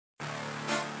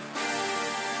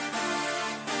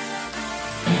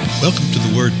Welcome to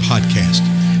the Word Podcast.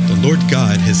 The Lord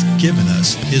God has given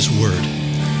us His Word.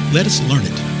 Let us learn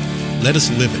it. Let us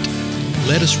live it.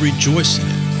 Let us rejoice in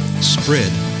it.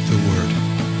 Spread the Word.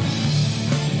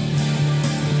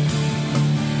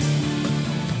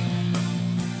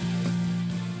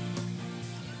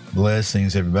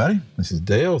 Blessings, everybody. This is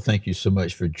Dale. Thank you so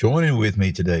much for joining with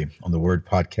me today on the Word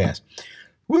Podcast.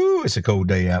 Woo, it's a cold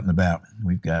day out and about.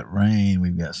 We've got rain,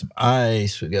 we've got some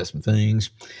ice, we've got some things.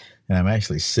 And I'm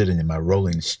actually sitting in my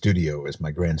rolling studio, as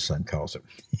my grandson calls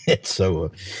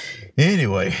it.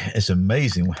 Anyway, it's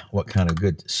amazing what kind of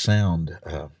good sound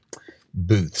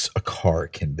booths a car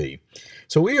can be.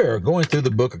 So we are going through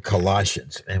the book of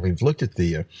Colossians, and we've looked at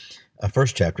the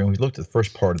first chapter, and we've looked at the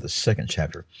first part of the second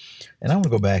chapter. And I want to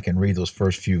go back and read those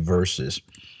first few verses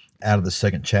out of the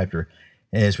second chapter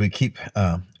as we keep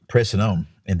pressing on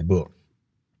in the book.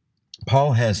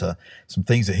 Paul has some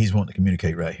things that he's wanting to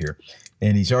communicate right here.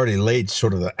 And he's already laid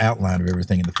sort of the outline of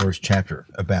everything in the first chapter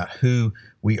about who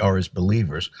we are as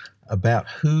believers, about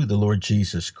who the Lord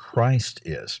Jesus Christ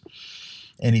is.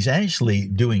 And he's actually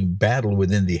doing battle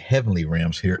within the heavenly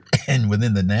realms here and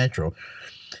within the natural,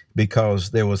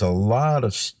 because there was a lot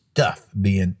of stuff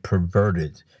being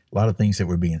perverted, a lot of things that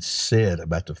were being said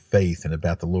about the faith and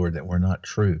about the Lord that were not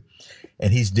true.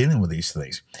 And he's dealing with these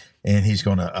things. And he's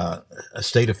going to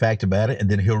state a fact about it, and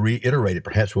then he'll reiterate it.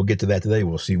 Perhaps we'll get to that today.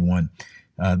 We'll see one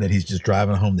that he's just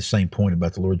driving home the same point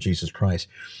about the Lord Jesus Christ.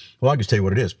 Well, I'll just tell you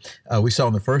what it is. We saw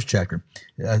in the first chapter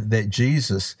that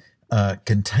Jesus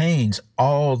contains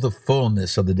all the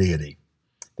fullness of the deity,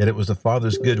 that it was the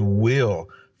Father's good will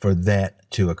for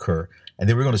that to occur. And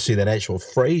then we're going to see that actual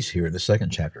phrase here in the second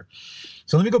chapter.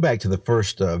 So let me go back to the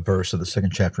first verse of the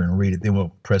second chapter and read it. Then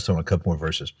we'll press on a couple more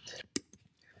verses.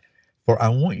 For I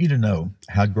want you to know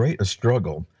how great a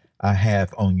struggle I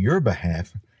have on your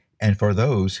behalf and for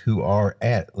those who are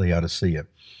at Laodicea,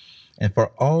 and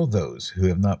for all those who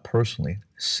have not personally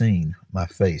seen my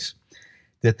face,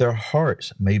 that their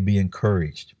hearts may be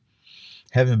encouraged,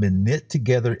 having been knit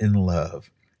together in love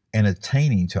and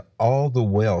attaining to all the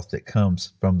wealth that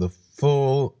comes from the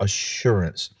full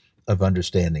assurance of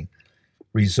understanding,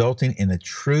 resulting in a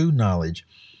true knowledge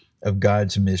of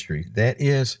God's mystery, that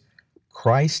is,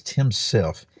 Christ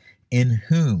himself, in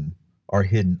whom are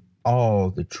hidden all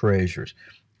the treasures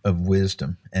of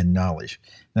wisdom and knowledge.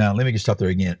 Now, let me just stop there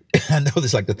again. I know this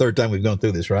is like the third time we've gone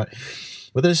through this, right?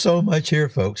 But there's so much here,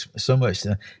 folks, so much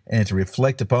and to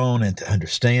reflect upon and to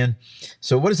understand.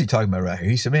 So what is he talking about right here?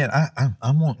 He said, man,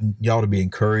 I'm wanting y'all to be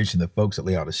encouraged, and the folks at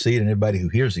Laodicea and everybody who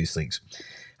hears these things.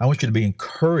 I want you to be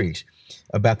encouraged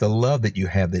about the love that you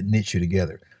have that knits you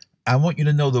together. I want you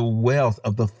to know the wealth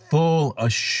of the full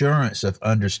assurance of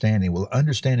understanding. Well,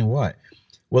 understanding what?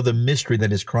 Well, the mystery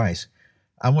that is Christ.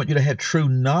 I want you to have true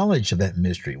knowledge of that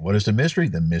mystery. What is the mystery?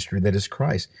 The mystery that is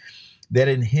Christ. That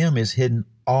in him is hidden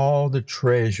all the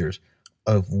treasures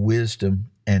of wisdom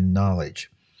and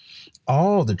knowledge.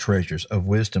 All the treasures of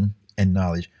wisdom and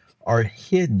knowledge are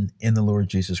hidden in the Lord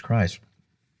Jesus Christ.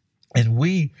 And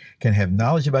we can have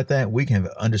knowledge about that. We can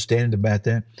have understanding about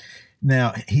that.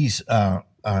 Now, he's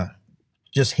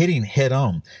just hitting head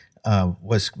on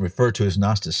what's referred to as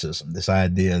Gnosticism, this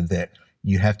idea that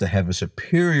you have to have a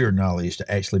superior knowledge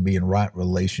to actually be in right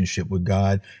relationship with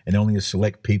God, and only a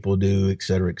select people do, et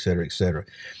cetera, et cetera, et cetera.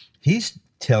 He's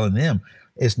telling them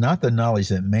it's not the knowledge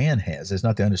that man has. It's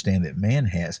not the understanding that man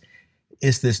has.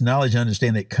 It's this knowledge and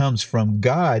understanding that comes from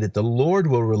God that the Lord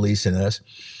will release in us,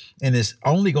 and it's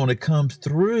only going to come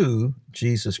through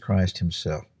Jesus Christ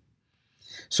himself.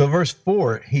 So verse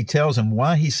 4, he tells them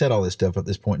why he said all this stuff at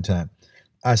this point in time.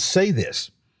 I say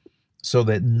this so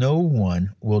that no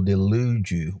one will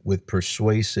delude you with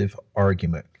persuasive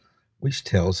argument, which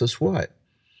tells us what?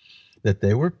 That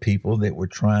there were people that were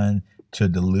trying to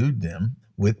delude them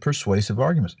with persuasive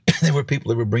arguments. There were people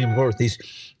that were bringing forth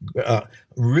these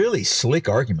really slick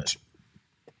arguments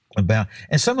about,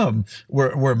 and some of them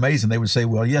were amazing. They would say,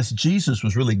 well, yes, Jesus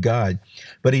was really God,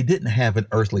 but he didn't have an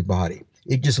earthly body.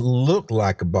 It just looked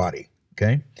like a body,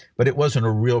 okay? But it wasn't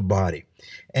a real body.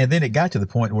 And then it got to the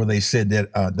point where they said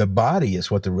that the body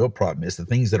is what the real problem is, the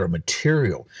things that are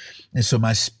material. And so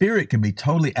my spirit can be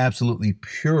totally, absolutely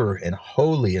pure and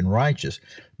holy and righteous,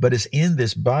 but it's in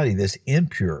this body that's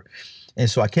impure. And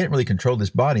so I can't really control this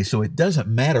body, so it doesn't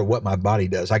matter what my body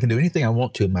does. I can do anything I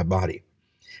want to in my body,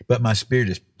 but my spirit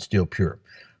is still pure.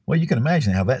 Well, you can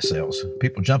imagine how that sells.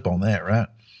 People jump on that, right?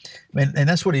 And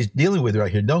that's what he's dealing with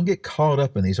right here. Don't get caught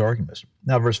up in these arguments.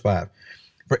 Now, verse 5.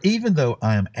 For even though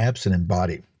I am absent in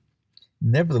body,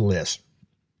 nevertheless,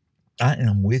 I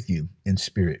am with you in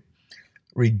spirit,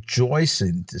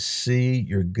 rejoicing to see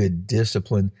your good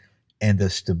discipline and the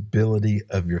stability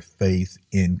of your faith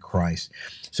in Christ.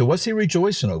 So what's he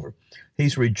rejoicing over?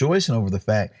 He's rejoicing over the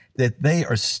fact that they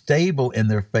are stable in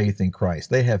their faith in Christ.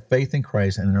 They have faith in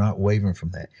Christ and they're not wavering from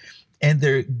that. And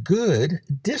they're good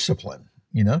discipline,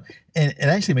 and it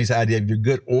actually means the idea of your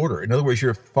good order. In other words,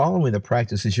 you're following the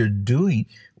practices. You're doing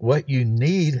what you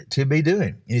need to be doing.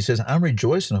 And he says, I'm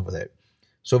rejoicing over that.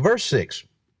 So verse 6,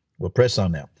 we'll press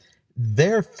on now.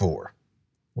 Therefore,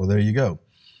 well, there you go.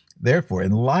 Therefore,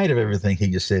 in light of everything he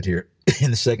just said here in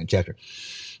the second chapter,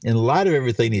 in light of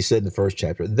everything he said in the first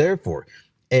chapter, therefore,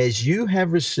 as you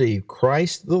have received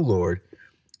Christ the Lord,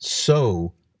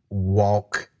 so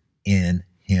walk in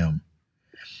him.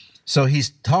 So he's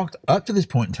talked up to this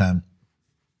point in time,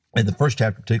 in the first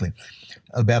chapter particularly,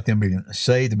 about them being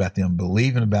saved, about them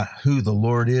believing about who the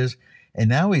Lord is. And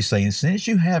now he's saying, since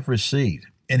you have received,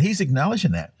 and he's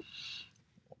acknowledging that.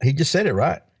 He just said it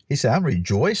right. He said, I'm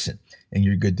rejoicing in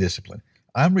your good discipline.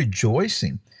 I'm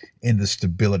rejoicing in the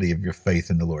stability of your faith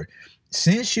in the Lord.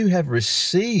 Since you have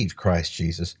received Christ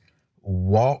Jesus,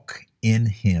 walk in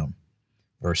him.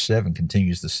 Verse 7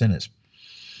 continues the sentence.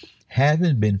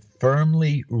 Having been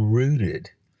firmly rooted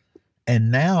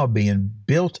and now being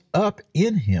built up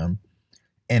in him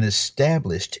and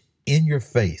established in your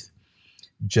faith,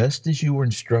 just as you were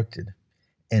instructed,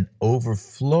 and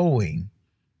overflowing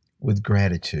with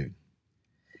gratitude.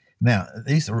 Now,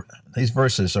 these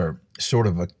verses are sort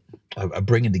of a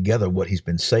bringing together what he's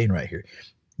been saying right here.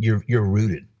 You're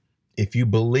rooted. If you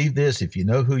believe this, if you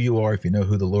know who you are, if you know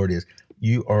who the Lord is,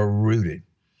 you are rooted.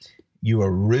 You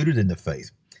are rooted in the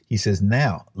faith. He says,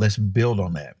 now let's build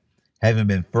on that. Having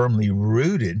been firmly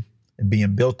rooted and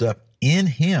being built up in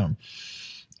him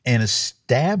and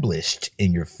established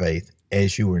in your faith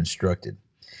as you were instructed.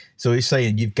 So he's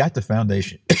saying, you've got the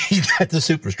foundation. You've got the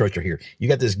superstructure here. You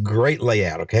got this great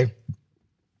layout, okay?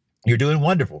 You're doing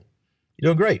wonderful.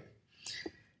 You're doing great.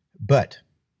 But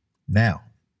now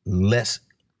let's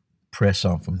press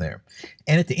on from there.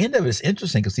 And at the end of it, it's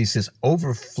interesting because he says,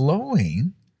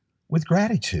 overflowing with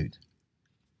gratitude.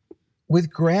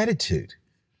 With gratitude.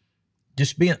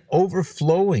 Just being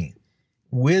overflowing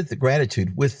with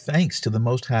gratitude, with thanks to the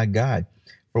Most High God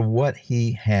for what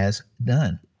he has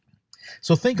done.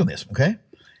 So think on this, okay?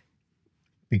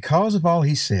 Because of all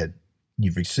he said,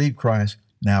 you've received Christ,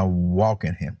 now walk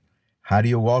in him. How do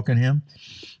you walk in him?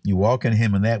 You walk in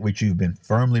him in that which you've been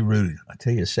firmly rooted. I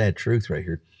tell you a sad truth right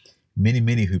here.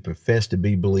 Many who profess to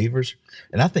be believers,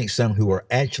 and I think some who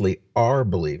are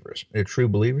believers, they're true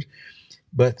believers,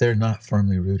 but they're not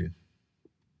firmly rooted.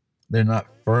 They're not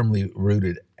firmly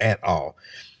rooted at all.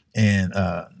 And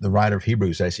the writer of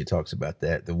Hebrews actually talks about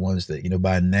that. The ones that,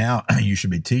 by now you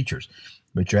should be teachers,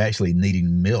 but you're actually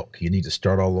needing milk. You need to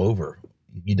start all over.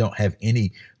 You don't have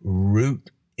any root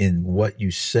in what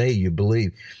you say you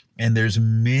believe. And there's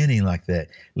many like that.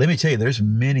 Let me tell you, there's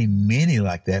many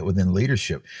like that within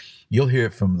leadership. You'll hear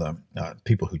it from the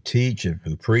people who teach and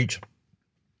who preach.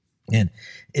 And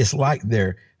it's like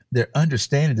they're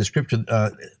understanding the scripture.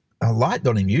 A lot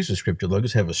don't even use the scripture. They'll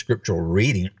just have a scriptural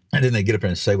reading, and then they get up there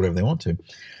and say whatever they want to.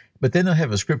 But then they'll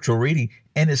have a scriptural reading,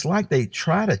 and it's like they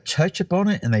try to touch upon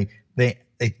it, and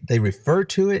they refer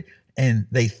to it, and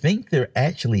they think they're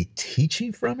actually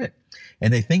teaching from it,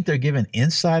 and they think they're giving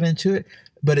insight into it.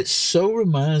 But it so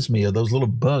reminds me of those little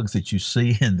bugs that you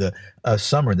see in the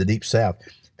summer in the deep south.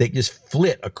 They just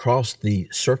flit across the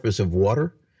surface of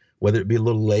water, whether it be a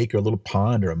little lake or a little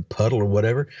pond or a puddle or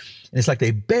whatever. And it's like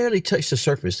they barely touch the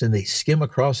surface and they skim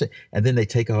across it and then they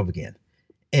take off again.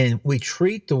 And we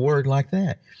treat the word like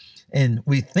that. And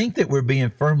we think that we're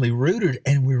being firmly rooted,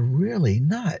 and we're really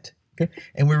not. Okay?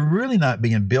 And we're really not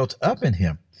being built up in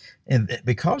him. And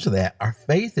because of that, our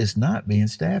faith is not being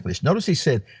established. Notice he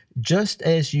said, just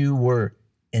as you were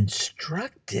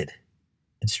instructed.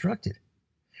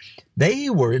 They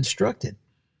were instructed,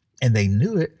 and they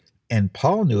knew it, and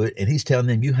Paul knew it, and he's telling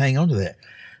them, you hang on to that.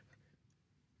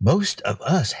 Most of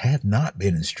us have not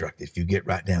been instructed, if you get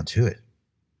right down to it.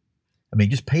 I mean,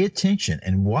 just pay attention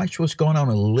and watch what's going on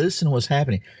and listen to what's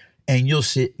happening. And you'll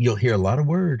hear a lot of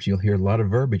words, you'll hear a lot of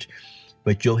verbiage,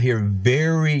 but you'll hear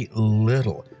very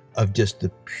little of just the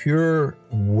pure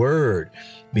word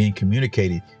being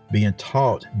communicated, being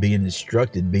taught, being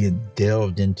instructed, being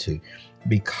delved into.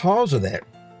 Because of that,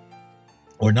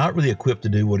 we're not really equipped to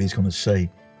do what he's going to say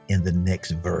in the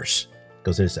next verse,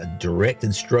 because there's a direct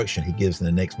instruction he gives in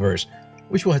the next verse,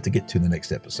 which we'll have to get to in the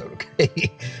next episode,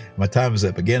 okay? My time is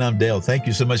up. Again, I'm Dale. Thank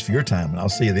you so much for your time, and I'll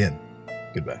see you then.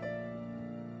 Goodbye.